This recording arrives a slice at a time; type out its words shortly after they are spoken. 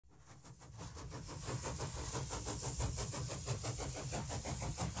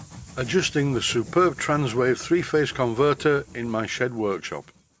Adjusting the superb Transwave three-phase converter in my shed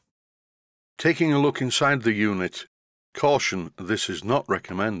workshop. Taking a look inside the unit. Caution, this is not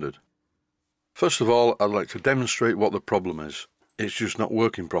recommended. First of all, I'd like to demonstrate what the problem is. It's just not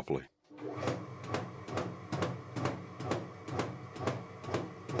working properly.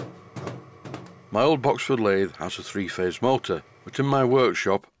 My old Boxford lathe has a three-phase motor, but in my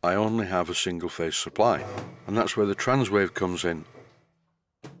workshop I only have a single-phase supply, and that's where the Transwave comes in.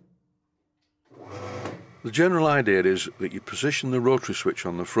 The general idea is that you position the rotary switch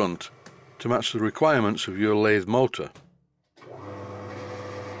on the front to match the requirements of your lathe motor.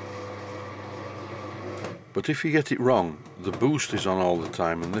 But if you get it wrong, the boost is on all the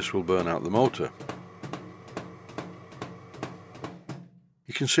time and this will burn out the motor.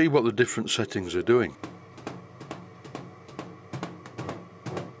 You can see what the different settings are doing.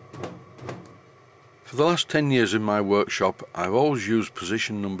 For the last 10 years in my workshop, I've always used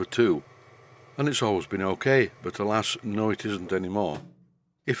position number 2. And it's always been okay, but alas, no it isn't anymore.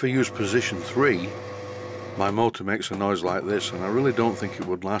 If I use position 3, my motor makes a noise like this and I really don't think it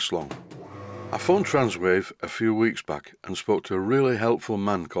would last long. I phoned Transwave a few weeks back and spoke to a really helpful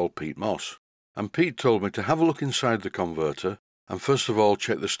man called Pete Moss. And Pete told me to have a look inside the converter and first of all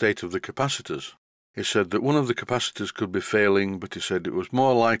check the state of the capacitors. He said that one of the capacitors could be failing, but he said it was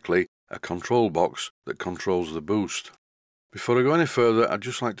more likely a control box that controls the boost. Before I go any further, I'd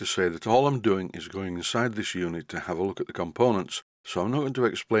just like to say that all I'm doing is going inside this unit to have a look at the components, so I'm not going to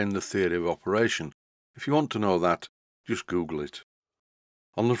explain the theory of operation. If you want to know that, just Google it.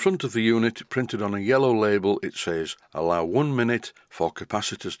 On the front of the unit, printed on a yellow label, it says, "Allow 1 minute for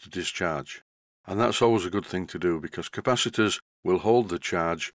capacitors to discharge." And that's always a good thing to do because capacitors will hold the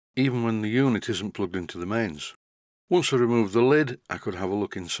charge even when the unit isn't plugged into the mains. Once I remove the lid, I could have a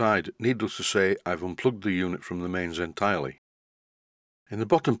look inside. Needless to say, I've unplugged the unit from the mains entirely. In the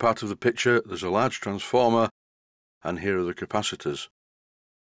bottom part of the picture, there's a large transformer, and here are the capacitors.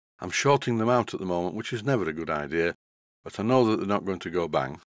 I'm shorting them out at the moment, which is never a good idea, but I know that they're not going to go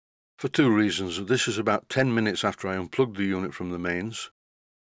bang. For two reasons. This is about 10 minutes after I unplugged the unit from the mains,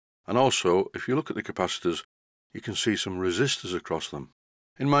 and also, if you look at the capacitors, you can see some resistors across them.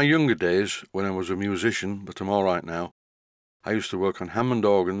 In my younger days, when I was a musician, but I'm alright now, I used to work on Hammond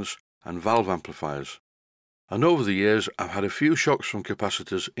organs and valve amplifiers. And over the years, I've had a few shocks from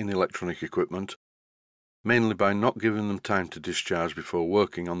capacitors in electronic equipment, mainly by not giving them time to discharge before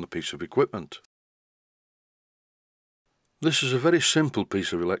working on the piece of equipment. This is a very simple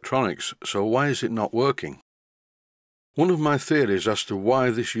piece of electronics, so why is it not working? One of my theories as to why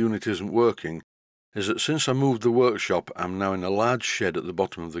this unit isn't working is that since I moved the workshop, I'm now in a large shed at the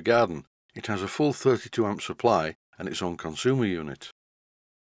bottom of the garden. It has a full 32 amp supply and its own consumer unit.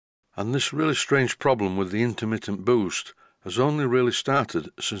 And this really strange problem with the intermittent boost has only really started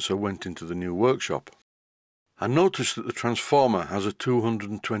since I went into the new workshop. I noticed that the transformer has a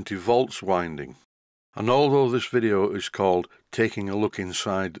 220 volts winding, and although this video is called Taking a Look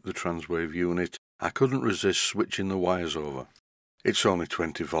Inside the Transwave Unit, I couldn't resist switching the wires over. It's only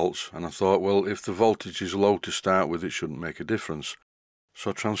 20 volts, and I thought, well, if the voltage is low to start with, it shouldn't make a difference. So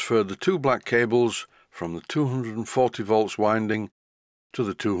I transferred the two black cables from the 240 volts winding to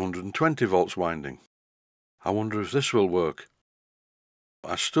the 220 volts winding. I wonder if this will work.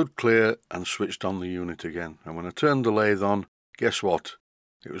 I stood clear and switched on the unit again, and when I turned the lathe on, guess what?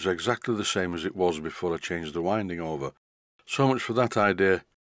 It was exactly the same as it was before I changed the winding over. So much for that idea.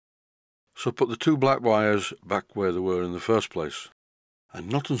 So put the two black wires back where they were in the first place. And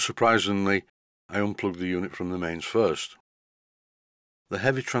not unsurprisingly, I unplugged the unit from the mains first. The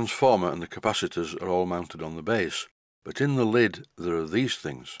heavy transformer and the capacitors are all mounted on the base, but in the lid there are these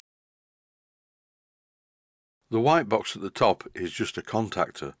things. The white box at the top is just a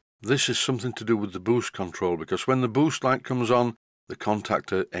contactor. This is something to do with the boost control, because when the boost light comes on, the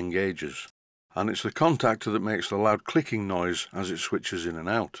contactor engages. And it's the contactor that makes the loud clicking noise as it switches in and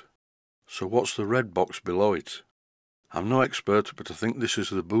out. So what's the red box below it? I'm no expert, but I think this is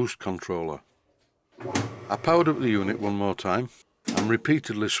the boost controller. I powered up the unit one more time and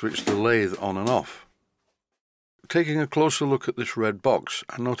repeatedly switched the lathe on and off. Taking a closer look at this red box,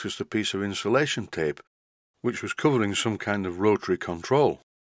 I noticed a piece of insulation tape which was covering some kind of rotary control.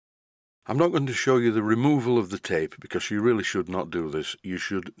 I'm not going to show you the removal of the tape because you really should not do this. You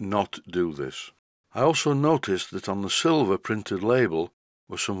should not do this. I also noticed that on the silver printed label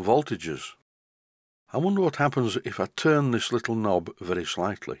were some voltages. I wonder what happens if I turn this little knob very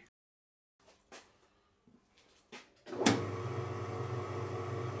slightly.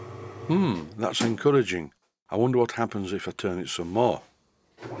 That's encouraging. I wonder what happens if I turn it some more.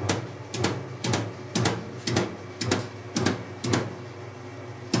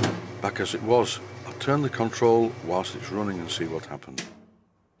 back as it was. I'll turn the control whilst it's running and see what happens.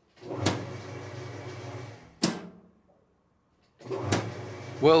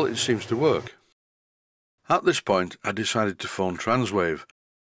 Well, it seems to work. At this point, I decided to phone Transwave.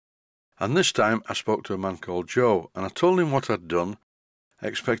 And this time I spoke to a man called Joe, and I told him what I'd done,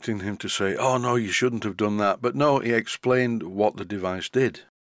 expecting him to say, "Oh no, you shouldn't have done that," but no, he explained what the device did.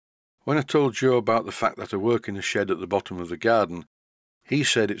 When I told Joe about the fact that I work in a shed at the bottom of the garden, he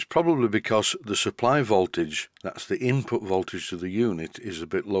said it's probably because the supply voltage, that's the input voltage to the unit, is a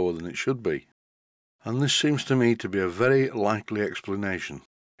bit lower than it should be. And this seems to me to be a very likely explanation.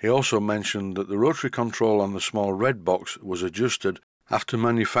 He also mentioned that the rotary control on the small red box was adjusted after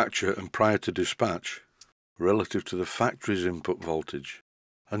manufacture and prior to dispatch, relative to the factory's input voltage.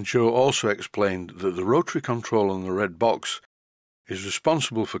 And Joe also explained that the rotary control on the red box is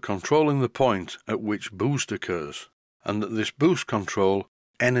responsible for controlling the point at which boost occurs, and that this boost control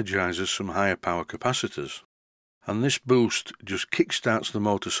energizes some higher power capacitors. And this boost just kickstarts the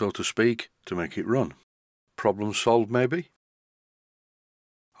motor, so to speak, to make it run. Problem solved, maybe?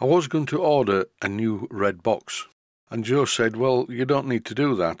 I was going to order a new red box, and Joe said, "Well, you don't need to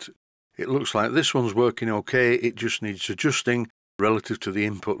do that. It looks like this one's working okay, it just needs adjusting relative to the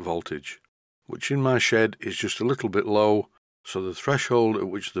input voltage, which in my shed is just a little bit low, so the threshold at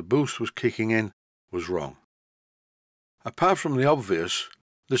which the boost was kicking in was wrong." Apart from the obvious,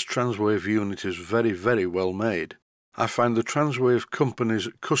 this Transwave unit is very, very well made. I find the Transwave company's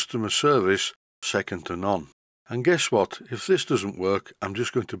customer service second to none. And guess what? If this doesn't work, I'm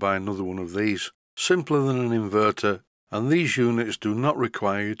just going to buy another one of these. Simpler than an inverter, and these units do not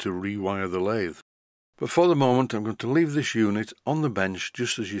require you to rewire the lathe. But for the moment, I'm going to leave this unit on the bench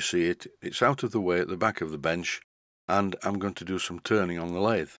just as you see it. It's out of the way at the back of the bench, and I'm going to do some turning on the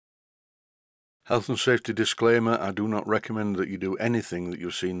lathe. Health and safety disclaimer: I do not recommend that you do anything that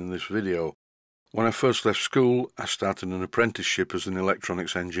you've seen in this video. When I first left school, I started an apprenticeship as an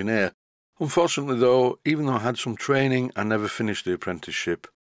electronics engineer. Unfortunately though, even though I had some training, I never finished the apprenticeship.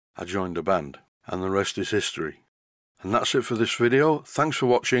 I joined a band, and the rest is history. And that's it for this video. Thanks for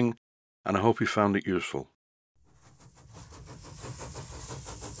watching, and I hope you found it useful.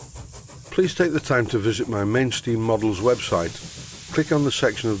 Please take the time to visit my Mainsteam Models website. Click on the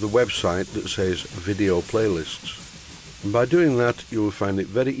section of the website that says Video Playlists. And by doing that, you will find it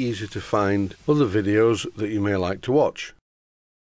very easy to find other videos that you may like to watch.